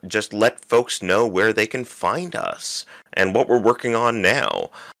just let folks know where they can find us and what we're working on now.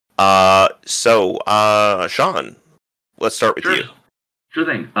 So Sean, let's start with you. Sure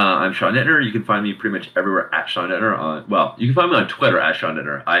thing. I'm Sean Nittner. You can find me pretty much everywhere at Sean Nittner. You can find me on Twitter at Sean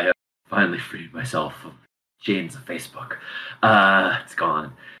Nittner. I have finally freed myself from chains of Facebook. It's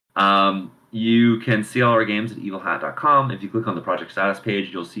gone. You can see all our games at evilhat.com. If you click on the project status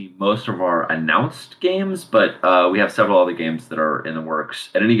page, you'll see most of our announced games, but we have several other games that are in the works.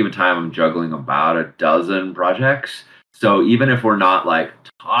 At any given time, I'm juggling about a dozen projects. So even if we're not like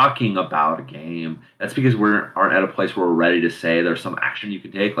talking about a game, that's because we aren't at a place where we're ready to say there's some action you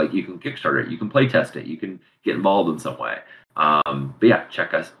can take. Like, you can Kickstarter it, you can play test it, you can get involved in some way. But yeah,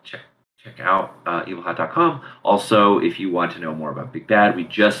 check out evilhat.com. Also, if you want to know more about Big Bad,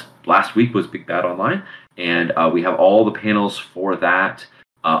 last week was Big Bad Online, and we have all the panels for that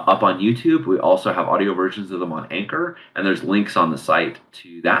up on YouTube. We also have audio versions of them on Anchor, and there's links on the site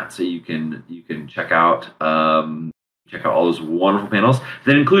to that, so you can check out all those wonderful panels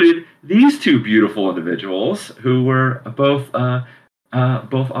that included these two beautiful individuals who were both on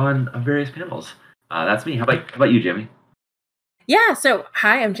various panels. That's me. How about you, Jamie? Yeah, so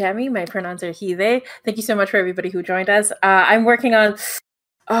hi, I'm Jamie. My pronouns are he, they. Thank you so much for everybody who joined us. I'm working on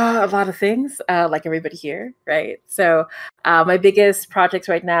a lot of things, like everybody here, right? So my biggest projects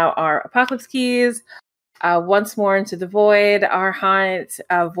right now are Apocalypse Keys, Once More Into the Void, Our Hunt,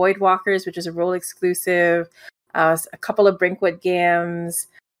 Void Walkers, which is a role exclusive, a couple of Brinkwood games.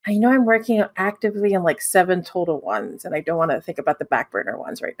 I know I'm working actively on like 7 total ones, and I don't want to think about the back burner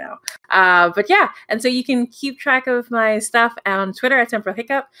ones right now. But yeah, and so you can keep track of my stuff on Twitter at Temporal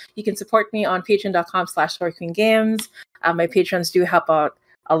Hiccup. You can support me on patreon.com/StoryQueenGames. My patrons do help out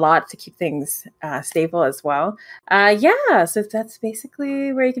a lot to keep things stable as well. Yeah, so that's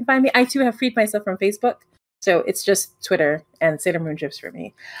basically where you can find me. I too have freed myself from Facebook, so it's just Twitter and Sailor Moon GIFs for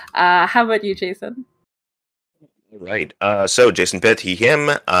me. How about you, Jason? Right. So Jason Pitt, he, him,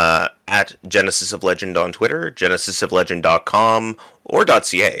 at Genesis of Legend on Twitter, genesisoflegend.com, or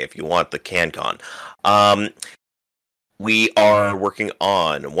 .ca if you want the CanCon. We are working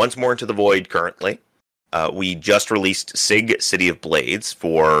on Once More Into the Void currently. We just released SIG City of Blades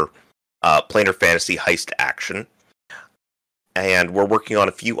for planar fantasy heist action. And we're working on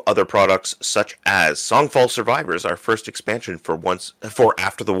a few other products, such as Songfall Survivors, our first expansion for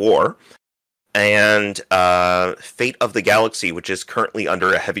After the War, and Fate of the Galaxy, which is currently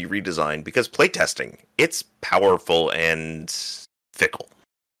under a heavy redesign because playtesting, it's powerful and fickle.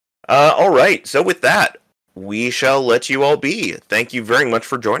 All right, so with that, we shall let you all be. Thank you very much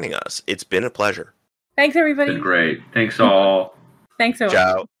for joining us. It's been a pleasure. Thanks, everybody. It's been great. Thanks all. Thanks so much.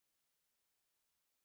 Ciao.